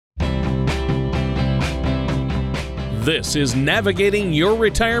This is Navigating Your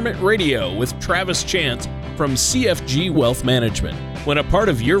Retirement Radio with Travis Chance from CFG Wealth Management. When a part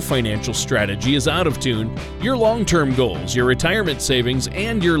of your financial strategy is out of tune, your long-term goals, your retirement savings,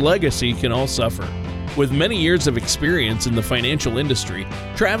 and your legacy can all suffer. With many years of experience in the financial industry,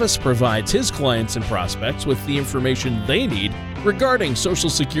 Travis provides his clients and prospects with the information they need regarding Social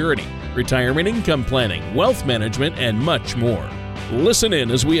Security, retirement income planning, wealth management, and much more. Listen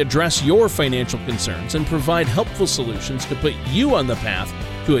in as we address your financial concerns and provide helpful solutions to put you on the path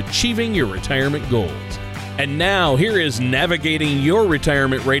to achieving your retirement goals. And now, here is Navigating Your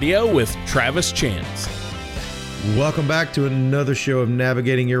Retirement Radio with Travis Chance. Welcome back to another show of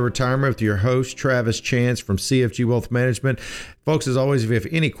Navigating Your Retirement with your host, Travis Chance from CFG Wealth Management. Folks, as always, if you have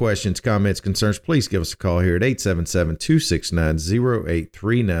any questions, comments, concerns, please give us a call here at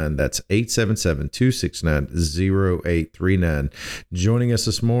 877-269-0839. That's 877-269-0839. Joining us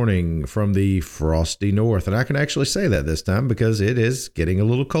this morning from the frosty north, and I can actually say that this time because it is getting a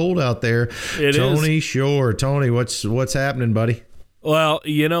little cold out there. Tony Shore. Tony, what's happening, buddy? Well,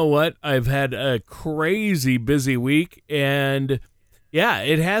 you know what? I've had a crazy busy week, and yeah,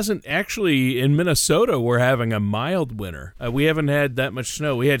 it hasn't actually, in Minnesota, we're having a mild winter. We haven't had that much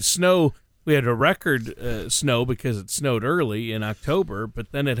snow. We had a record snow because it snowed early in October,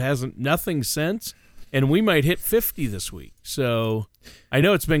 but then it hasn't, nothing since, and we might hit 50 this week. So I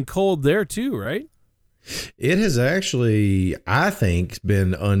know it's been cold there too, right? It has actually, I think,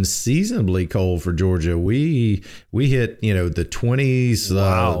 been unseasonably cold for Georgia. We hit, the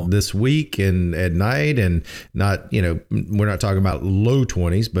 20s this week and at night, and not, we're not talking about low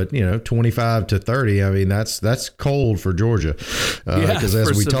 20s, but 25 to 30. I mean, that's cold for Georgia. Because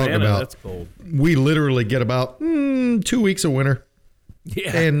as we talk about, that's cold. We literally get about 2 weeks of winter.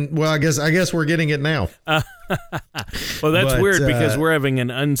 Yeah. And well, I guess we're getting it now. Well, that's weird because we're having an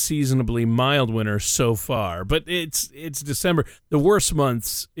unseasonably mild winter so far. But it's December. The worst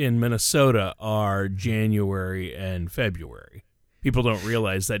months in Minnesota are January and February. People don't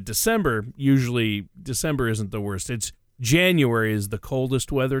realize that December isn't the worst. It's January is the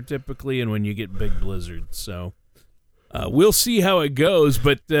coldest weather typically, and when you get big blizzards. So we'll see how it goes.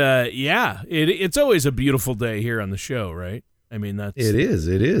 But it's always a beautiful day here on the show, right? I mean, it is.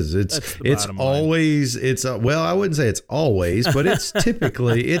 It's always, well, I wouldn't say it's always, but it's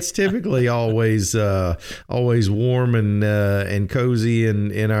typically always warm and cozy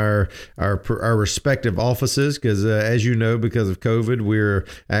in our respective offices. Cause, as you know, because of COVID, we're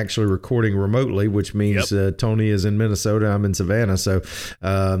actually recording remotely, which means, Tony is in Minnesota. I'm in Savannah. So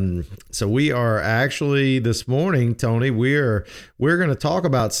we are actually this morning, Tony, we're going to talk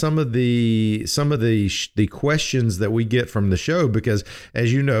about some of the questions that we get from the show, because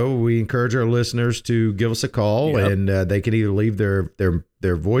as you know, we encourage our listeners to give us a call, and they can either leave their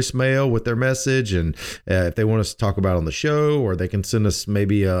voicemail with their message, and if they want us to talk about it on the show, or they can send us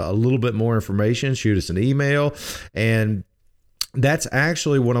maybe a little bit more information, shoot us an email. And that's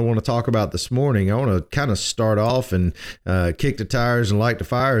actually what I want to talk about this morning. I want to kind of start off and kick the tires and light the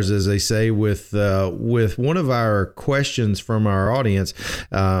fires, as they say, with one of our questions from our audience.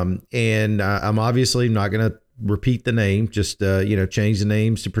 And I'm obviously not going to repeat the name, just change the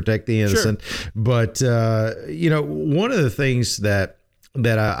names to protect the innocent. Sure. But one of the things that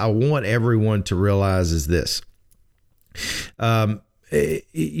I want everyone to realize is this. I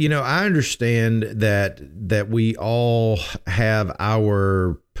understand that we all have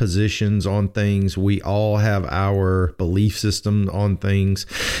our positions on things. We all have our belief system on things.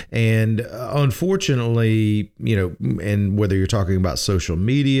 And unfortunately, and whether you're talking about social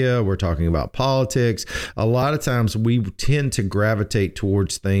media, we're talking about politics, a lot of times we tend to gravitate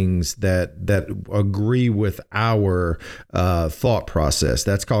towards things that agree with our thought process.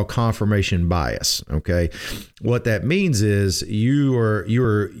 That's called confirmation bias. Okay. What that means is you are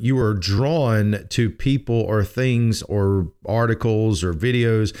drawn to people or things or articles or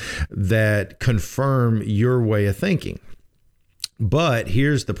videos that confirm your way of thinking. But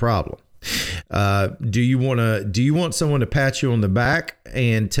here's the problem. Do you want someone to pat you on the back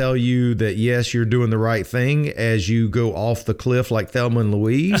and tell you that yes, you're doing the right thing as you go off the cliff like Thelma and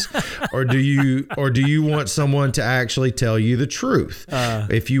Louise, or do you want someone to actually tell you the truth?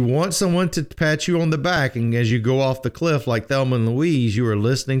 If you want someone to pat you on the back and as you go off the cliff like Thelma and Louise, you are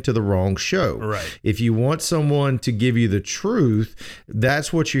listening to the wrong show. Right. If you want someone to give you the truth,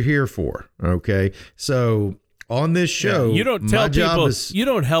 that's what you're here for. Okay. So on this show, you don't tell people, you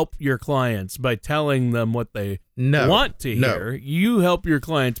don't help your clients by telling them what they want to hear. You help your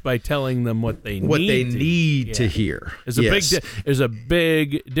clients by telling them what they need to hear. There's a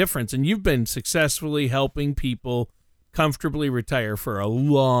big difference, and you've been successfully helping people comfortably retire for a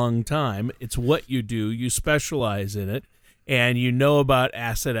long time. It's what you do. You specialize in it, and you know about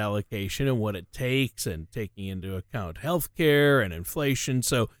asset allocation and what it takes, and taking into account healthcare and inflation.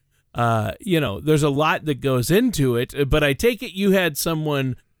 So, there's a lot that goes into it. But I take it you had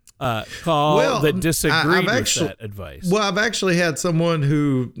someone call that disagreed with that advice. Well, I've actually had someone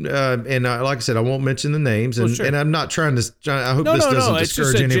who, like I said, I won't mention the names, and I'm not trying to. I hope this doesn't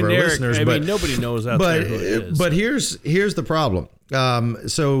discourage any of our listeners. But nobody knows out there who it is. But here's the problem.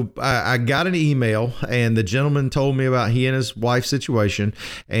 So I got an email, and the gentleman told me about he and his wife's situation.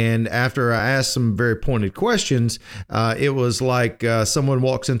 And after I asked some very pointed questions, it was like someone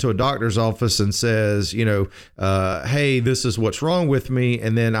walks into a doctor's office and says, hey, this is what's wrong with me.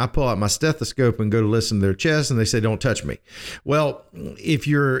 And then I pull out my stethoscope and go to listen to their chest, and they say, don't touch me. Well, if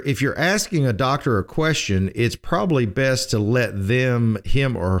you're asking a doctor a question, it's probably best to let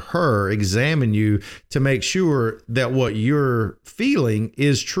him or her examine you to make sure that what you're feeling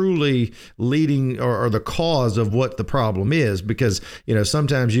is truly leading or the cause of what the problem is. Because,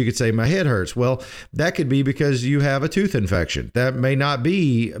 sometimes you could say my head hurts. Well, that could be because you have a tooth infection. That may not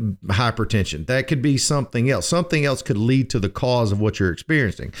be hypertension. That could be something else. Something else could lead to the cause of what you're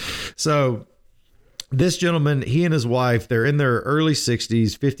experiencing. So this gentleman, he and his wife, they're in their early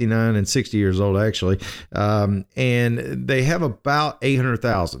 60s, 59 and 60 years old, actually. And they have about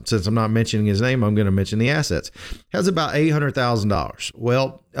 $800,000. Since I'm not mentioning his name, I'm going to mention the assets. Has about $800,000.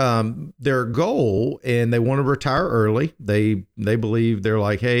 Well, their goal, and they want to retire early. They believe, they're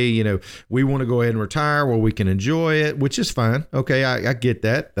like, hey, we want to go ahead and retire where we can enjoy it, which is fine. Okay. I get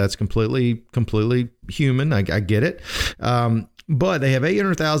that. That's completely human. I get it. But they have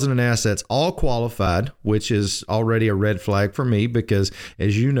 $800,000 in assets, all qualified, which is already a red flag for me because,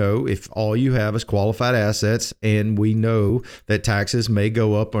 as you know, if all you have is qualified assets, and we know that taxes may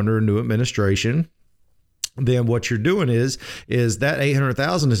go up under a new administration, then what you're doing is that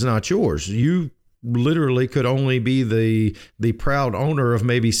 $800,000 is not yours. You literally could only be the proud owner of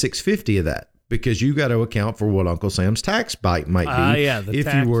maybe $650 of that, because you got to account for what Uncle Sam's tax bite might be if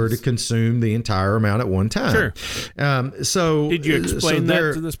taxes. You were to consume the entire amount at one time. Sure. So did you explain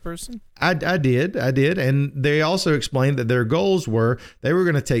that to this person? I did. And they also explained that their goals were they were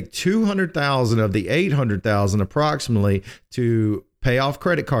going to take $200,000 of the $800,000 approximately to pay off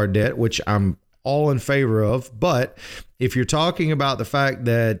credit card debt, which I'm all in favor of. But if you're talking about the fact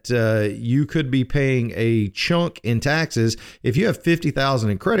that you could be paying a chunk in taxes, if you have $50,000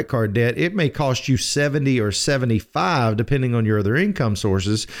 in credit card debt, it may cost you $70 or $75, depending on your other income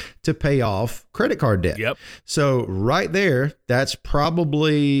sources, to pay off credit card debt. Yep. So right there, there's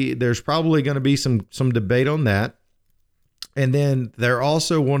probably going to be some debate on that. And then they're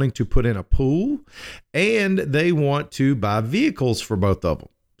also wanting to put in a pool, and they want to buy vehicles for both of them.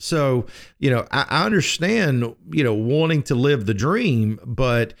 So, I understand, wanting to live the dream,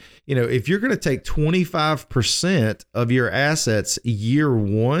 but, if you're going to take 25% of your assets year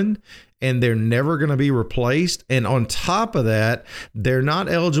one, and they're never going to be replaced, and on top of that, they're not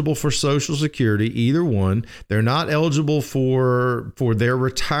eligible for Social Security, either one. They're not eligible for their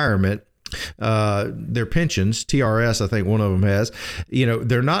retirement. Their pensions, TRS, I think one of them has,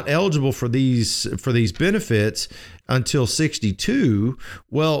 they're not eligible for these benefits until 62.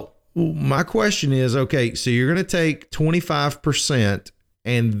 Well, my question is, okay, so you're going to take 25%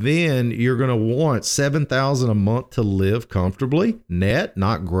 and then you're going to want $7,000 a month to live comfortably, net,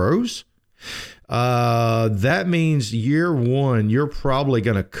 not gross. That means year one, you're probably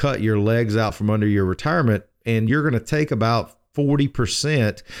going to cut your legs out from under your retirement, and you're going to take about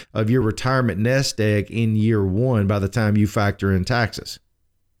 40% of your retirement nest egg in year one by the time you factor in taxes.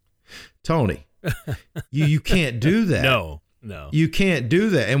 Tony, you can't do that. No. You can't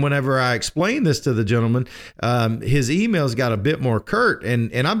do that. And whenever I explain this to the gentleman, his emails got a bit more curt,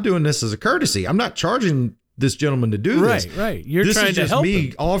 and I'm doing this as a courtesy. I'm not charging this gentleman to do this. Right. You're trying to help him. This is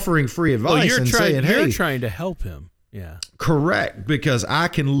just me offering free advice saying, hey. You're trying to help him. Yeah. Correct. Because I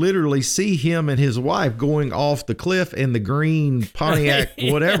can literally see him and his wife going off the cliff in the green Pontiac,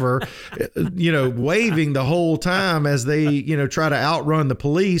 whatever, waving the whole time as they, try to outrun the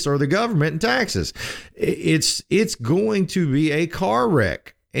police or the government in taxes. It's going to be a car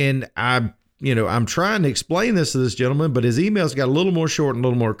wreck. And I'm trying to explain this to this gentleman, but his emails got a little more short and a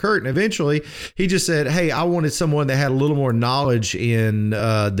little more curt. And eventually he just said, hey, I wanted someone that had a little more knowledge in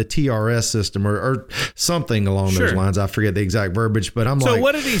the TRS system or something along those lines. I forget the exact verbiage, but I'm so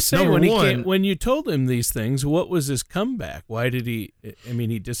what did he say when you told him these things? What was his comeback? Why did he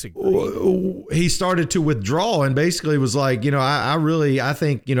disagreed? He started to withdraw and basically was like, I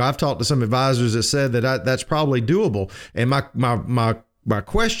think, I've talked to some advisors that said that that's probably doable. And my my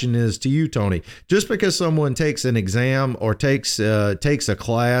question is to you, Tony, just because someone takes an exam or takes a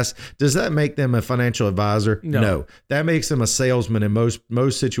class, does that make them a financial advisor? No. That makes them a salesman in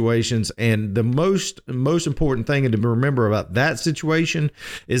most situations. And the most important thing to remember about that situation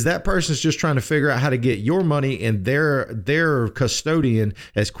is that person's just trying to figure out how to get your money in their custodian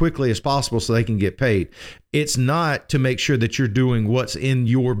as quickly as possible so they can get paid. It's not to make sure that you're doing what's in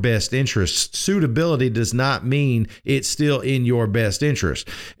your best interest. Suitability does not mean it's still in your best interest.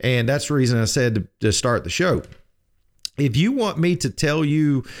 And that's the reason I said to start the show. If you want me to tell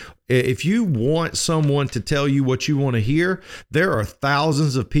you, if you want someone to tell you what you want to hear, there are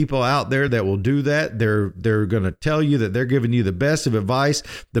thousands of people out there that will do that. They're going to tell you that they're giving you the best of advice.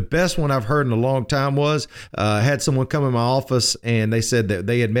 The best one I've heard in a long time was I had someone come in my office and they said that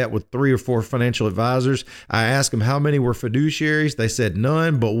they had met with 3 or 4 financial advisors. I asked them how many were fiduciaries. They said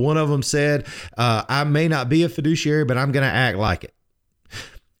none, but one of them said, I may not be a fiduciary, but I'm going to act like it.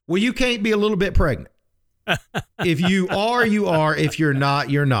 Well, you can't be a little bit pregnant. If you are, you are. If you're not,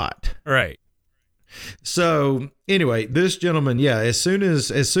 you're not. Right. So anyway, this gentleman, as soon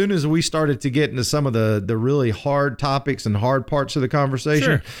as we started to get into some of the really hard topics and hard parts of the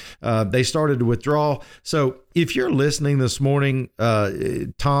conversation, they started to withdraw. So if you're listening this morning,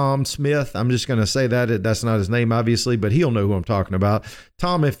 Tom Smith, I'm just going to say that's not his name, obviously, but he'll know who I'm talking about.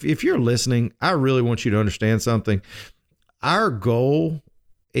 Tom, if you're listening, I really want you to understand something. Our goal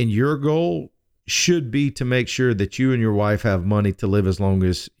and your goal should be to make sure that you and your wife have money to live as long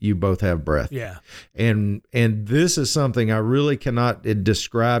as you both have breath. Yeah. And this is something I really cannot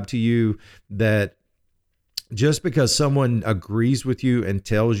describe to you, that just because someone agrees with you and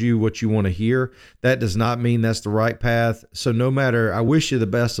tells you what you want to hear, that does not mean that's the right path. So I wish you the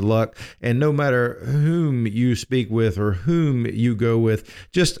best of luck. And no matter whom you speak with or whom you go with,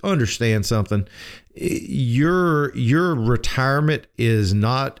 just understand something. Your retirement is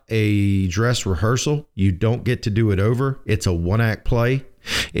not a dress rehearsal. You don't get to do it over. It's a one-act play.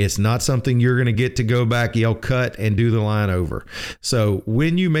 It's not something you're going to get to go back, yell cut, and do the line over. So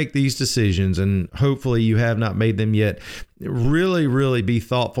when you make these decisions, and hopefully you have not made them yet, really, really be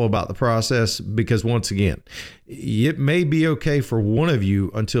thoughtful about the process, because once again, it may be okay for one of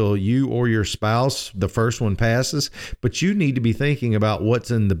you until you or your spouse, the first one, passes, but you need to be thinking about what's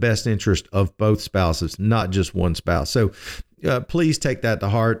in the best interest of both spouses, not just one spouse. So please take that to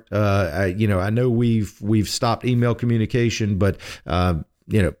heart. I know we've stopped email communication, but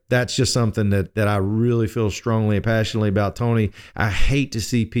that's just something that I really feel strongly and passionately about, Tony. I hate to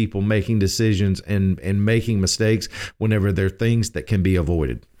see people making decisions and making mistakes whenever there are things that can be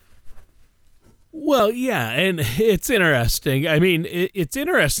avoided. Well, yeah, and it's interesting. I mean, it's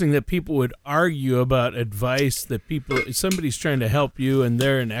interesting that people would argue about advice that somebody's trying to help you and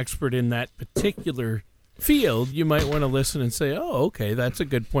they're an expert in that particular field. You might want to listen and say, oh, okay, that's a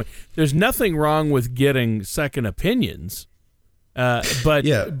good point. There's nothing wrong with getting second opinions. But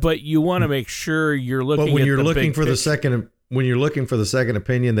you want to make sure you're looking. But when you're looking for the second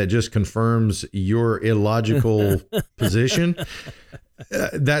opinion that just confirms your illogical position,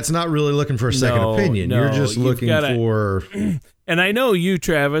 that's not really looking for a second opinion. You're just looking for. And I know you,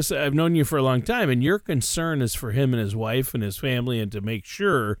 Travis. I've known you for a long time, and your concern is for him and his wife and his family, and to make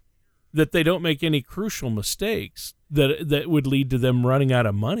sure that they don't make any crucial mistakes that would lead to them running out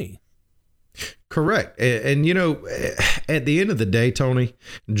of money. Correct. And at the end of the day, Tony,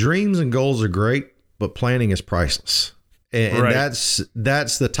 dreams and goals are great, but planning is priceless. And right.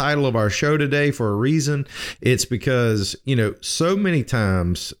 That's the title of our show today for a reason. It's because, so many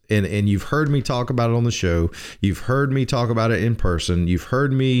times, and you've heard me talk about it on the show, you've heard me talk about it in person, you've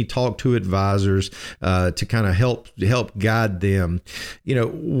heard me talk to advisors to kind of help guide them.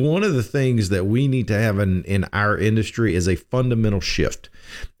 One of the things that we need to have in our industry is a fundamental shift.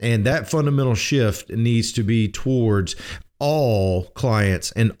 And that fundamental shift needs to be towards all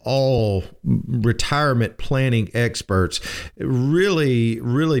clients and all retirement planning experts really,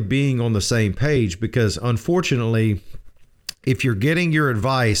 really being on the same page, because unfortunately, if you're getting your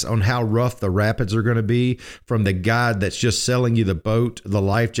advice on how rough the rapids are going to be from the guy that's just selling you the boat, the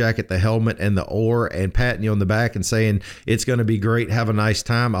life jacket, the helmet, and the oar, and patting you on the back and saying, it's going to be great, have a nice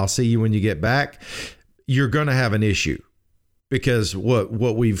time, I'll see you when you get back, you're going to have an issue. Because what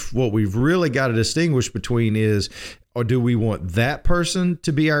we've really got to distinguish between is, or do we want that person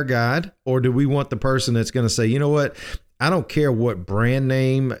to be our guide, or do we want the person that's going to say, you know what, I don't care what brand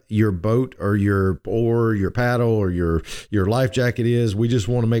name your boat or your oar, your paddle, or your life jacket is. We just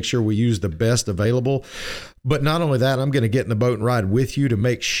want to make sure we use the best available. But not only that, I'm going to get in the boat and ride with you to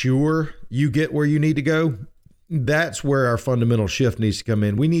make sure you get where you need to go. That's where our fundamental shift needs to come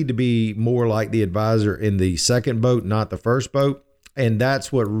in. We need to be more like the advisor in the second boat, not the first boat. And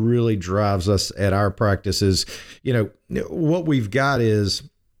that's what really drives us at our practices. What we've got is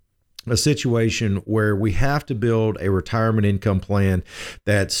a situation where we have to build a retirement income plan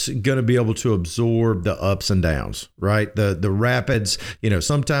that's going to be able to absorb the ups and downs, right? The rapids,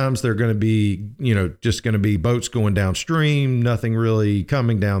 sometimes they're going to be, just going to be boats going downstream, nothing really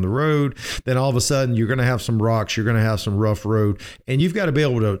coming down the road. Then all of a sudden you're going to have some rocks, you're going to have some rough road, and you've got to be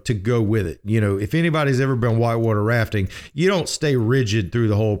able to go with it. If anybody's ever been whitewater rafting, you don't stay rigid through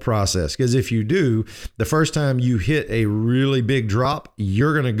the whole process, because if you do, the first time you hit a really big drop,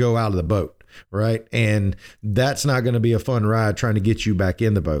 you're going to go out of the boat, right? And that's not going to be a fun ride trying to get you back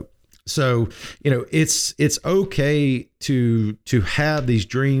in the boat. So, it's okay to have these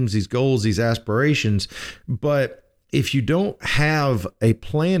dreams, these goals, these aspirations, but if you don't have a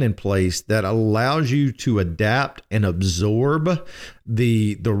plan in place that allows you to adapt and absorb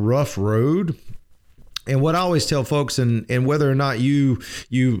the rough road. And what I always tell folks, and whether or not you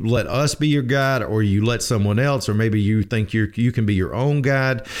let us be your guide, or you let someone else, or maybe you think you can be your own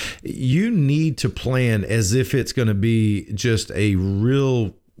guide, you need to plan as if it's going to be just a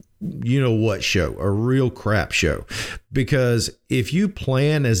real show, a real crap show. Because if you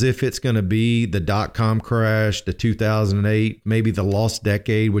plan as if it's going to be the .com crash, the 2008, maybe the lost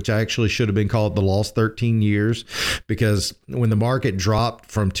decade, which actually should have been called the lost 13 years, because when the market dropped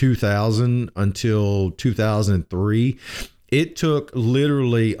from 2000 until 2003, it took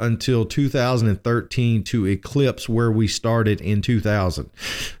literally until 2013 to eclipse where we started in 2000.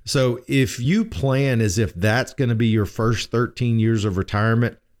 So if you plan as if that's going to be your first 13 years of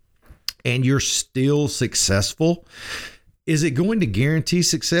retirement, and you're still successful, is it going to guarantee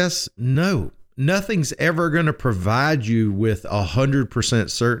success? No. Nothing's ever going to provide you with 100%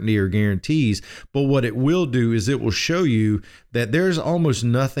 certainty or guarantees, but what it will do is it will show you that there's almost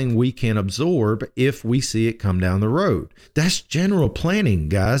nothing we can absorb if we see it come down the road. That's general planning,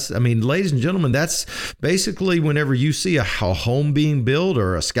 guys. I mean, ladies and gentlemen, that's basically whenever you see a home being built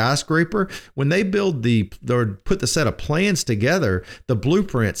or a skyscraper, when they build or put the set of plans together, the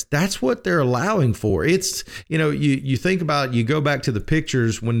blueprints, that's what they're allowing for. It's, you think about, you go back to the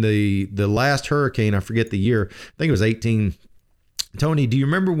pictures when the last hurricane, I forget the year, I think it was 18. Tony, do you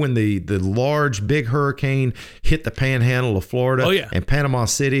remember when the large, big hurricane hit the panhandle of Florida? Oh, yeah. And Panama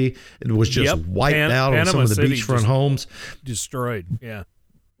City was just wiped out on some of the beachfront homes. Destroyed, yeah.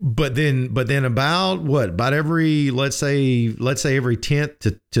 But then about every, let's say every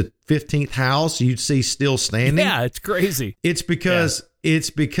 10th to 15th house you'd see still standing? Yeah, it's crazy. It's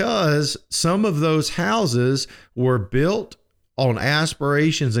because some of those houses were built on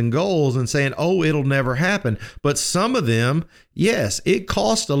aspirations and goals and saying, oh, it'll never happen. But some of them, yes, it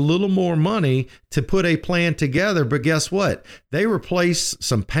cost a little more money to put a plan together. But guess what? They replace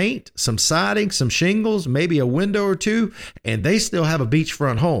some paint, some siding, some shingles, maybe a window or two, and they still have a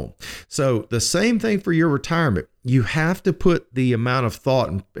beachfront home. So the same thing for your retirement. You have to put the amount of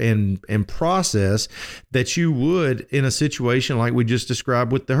thought and process that you would in a situation like we just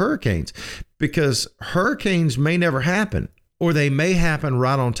described with the hurricanes, because hurricanes may never happen, or they may happen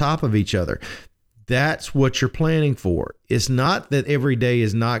right on top of each other. That's what you're planning for. It's not that every day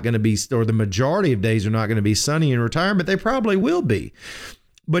is not going to be, or the majority of days are not going to be sunny in retirement. They probably will be.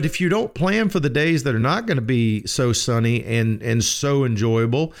 But if you don't plan for the days that are not going to be so sunny and so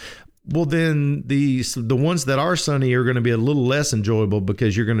enjoyable, well, then the ones that are sunny are going to be a little less enjoyable,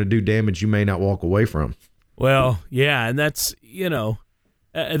 because you're going to do damage you may not walk away from. Well, yeah, and that's,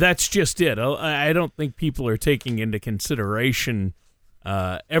 that's just it. I don't think people are taking into consideration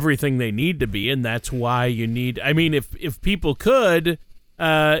everything they need to be, and that's why you need. I mean, if people could,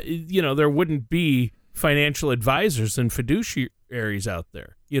 there wouldn't be financial advisors and fiduciaries out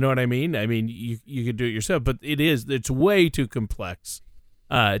there. You know what I mean? I mean, you could do it yourself, but it's way too complex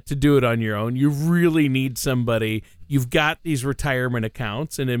to do it on your own. You really need somebody. You've got these retirement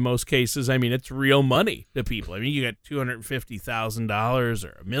accounts, and in most cases, I mean, it's real money to people. I mean, you got $250,000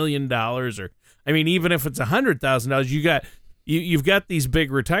 or $1 million, or I mean, even if it's $100,000, you've got these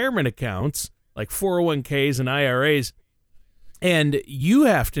big retirement accounts like 401ks and IRAs, and you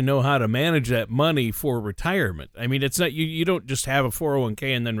have to know how to manage that money for retirement. I mean, it's not you don't just have a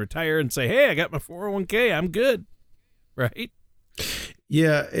 401k and then retire and say, "Hey, I got my 401k, I'm good," right?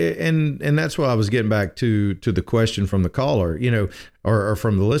 Yeah, and that's why I was getting back to the question from the caller, or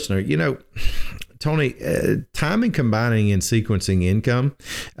from the listener. Tony, timing, combining, and sequencing income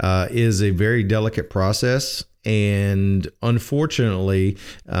is a very delicate process. And unfortunately,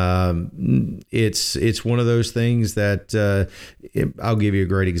 it's one of those things that I'll give you a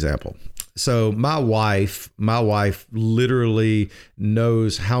great example. So my wife literally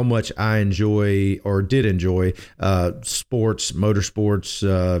knows how much I enjoy or did enjoy sports,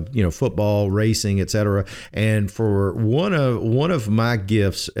 motorsports, football, racing, etc. And for one of my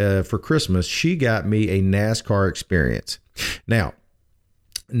gifts for Christmas, she got me a NASCAR experience. Now,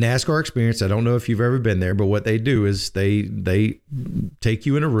 NASCAR experience, I don't know if you've ever been there, but what they do is they take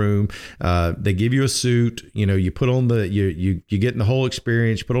you in a room, they give you a suit, you put on you get in the whole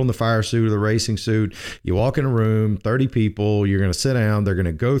experience, you put on the fire suit or the racing suit, you walk in a room, 30 people, you're going to sit down, they're going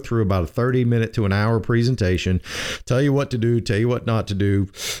to go through about a 30-minute to an hour presentation, tell you what to do, tell you what not to do,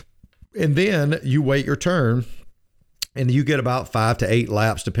 and then you wait your turn. And you get about 5 to 8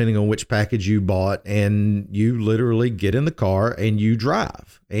 laps, depending on which package you bought. And you literally get in the car and you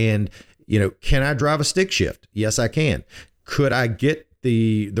drive. And, can I drive a stick shift? Yes, I can. Could I get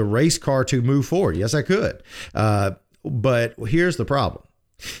the race car to move forward? Yes, I could. But here's the problem.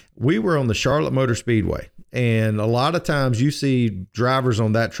 We were on the Charlotte Motor Speedway. And a lot of times you see drivers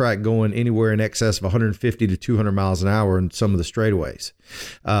on that track going anywhere in excess of 150 to 200 miles an hour in some of the straightaways.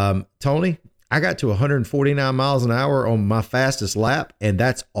 Tony, I got to 149 miles an hour on my fastest lap, and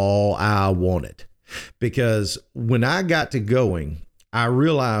that's all I wanted. Because when I got to going, I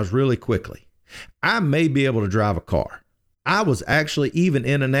realized really quickly, I may be able to drive a car. I was actually even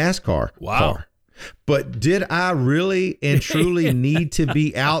in a NASCAR car. But did I really and truly need to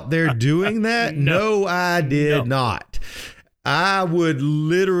be out there doing that? No, I did not. I would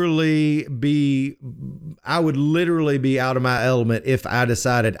literally be out of my element if I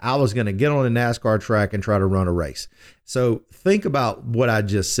decided I was going to get on a NASCAR track and try to run a race. So think about what I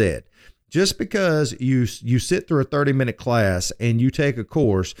just said. Just because you sit through a 30-minute class and you take a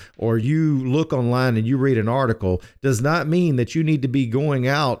course or you look online and you read an article does not mean that you need to be going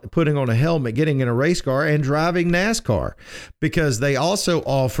out, putting on a helmet, getting in a race car and driving NASCAR, because they also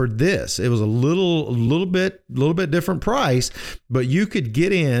offered this. It was a little bit different price, but you could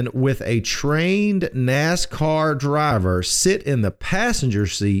get in with a trained NASCAR driver, sit in the passenger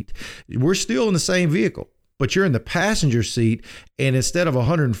seat. We're still in the same vehicle, but you're in the passenger seat, and instead of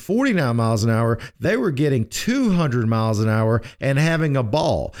 149 miles an hour, they were getting 200 miles an hour and having a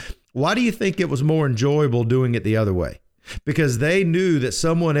ball. Why do you think it was more enjoyable doing it the other way? Because they knew that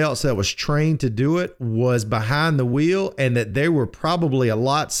someone else that was trained to do it was behind the wheel, and that they were probably a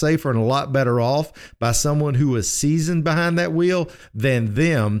lot safer and a lot better off by someone who was seasoned behind that wheel than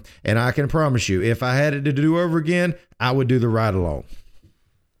them. And I can promise you, if I had it to do over again, I would do the ride along.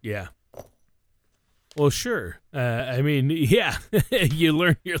 Yeah. Well, sure. You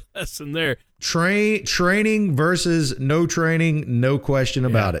learn your lesson there. Training versus no training, no question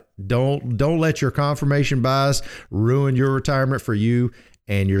about it. Don't let your confirmation bias ruin your retirement for you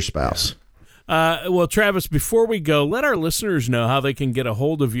and your spouse. Well, Travis, before we go, let our listeners know how they can get a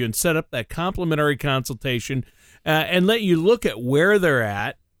hold of you and set up that complimentary consultation and let you look at where they're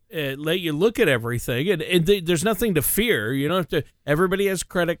at. Let you look at everything, and there's nothing to fear. You don't have to. Everybody has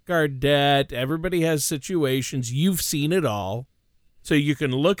credit card debt. Everybody has situations. You've seen it all, so you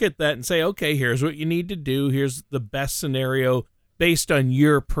can look at that and say, okay, here's what you need to do. Here's the best scenario based on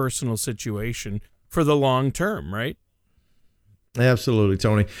your personal situation for the long term, right? Absolutely,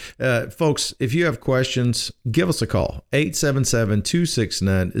 Tony. Folks, if you have questions, give us a call,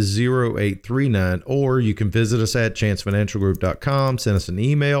 877-269-0839, or you can visit us at chancefinancialgroup.com, send us an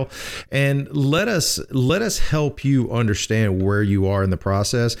email, and let us help you understand where you are in the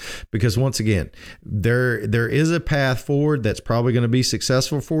process, because once again, there is a path forward that's probably going to be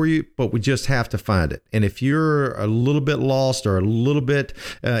successful for you, but we just have to find it. And if you're a little bit lost or a little bit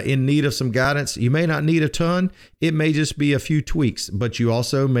in need of some guidance, you may not need a ton. It may just be a few tweaks, but you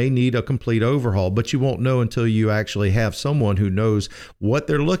also may need a complete overhaul, but you won't know until you actually have someone who knows what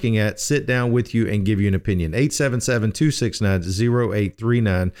they're looking at sit down with you and give you an opinion.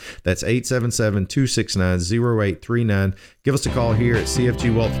 877-269-0839. That's 877-269-0839. Give us a call here at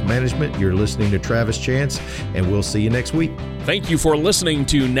CFG Wealth Management. You're listening to Travis Chance, and we'll see you next week. Thank you for listening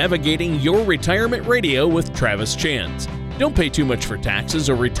to Navigating Your Retirement Radio with Travis Chance. Don't pay too much for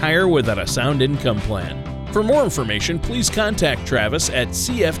taxes or retire without a sound income plan. For more information, please contact Travis at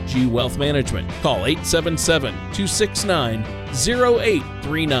CFG Wealth Management. Call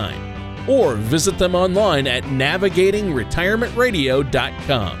 877-269-0839 or visit them online at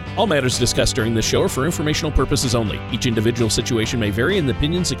navigatingretirementradio.com. All matters discussed during this show are for informational purposes only. Each individual situation may vary, and the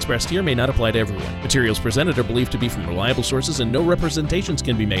opinions expressed here may not apply to everyone. Materials presented are believed to be from reliable sources, and no representations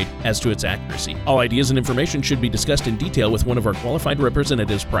can be made as to its accuracy. All ideas and information should be discussed in detail with one of our qualified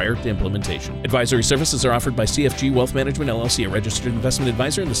representatives prior to implementation. Advisory services are offered by CFG Wealth Management, LLC, a registered investment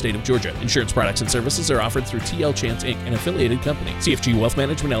advisor in the state of Georgia. Insurance products and services are offered through TL Chance, Inc., an affiliated company. CFG Wealth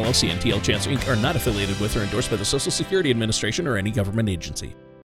Management, LLC, and TL Chance, Inc. are not affiliated with or endorsed by the Social Security Administration or any government agency.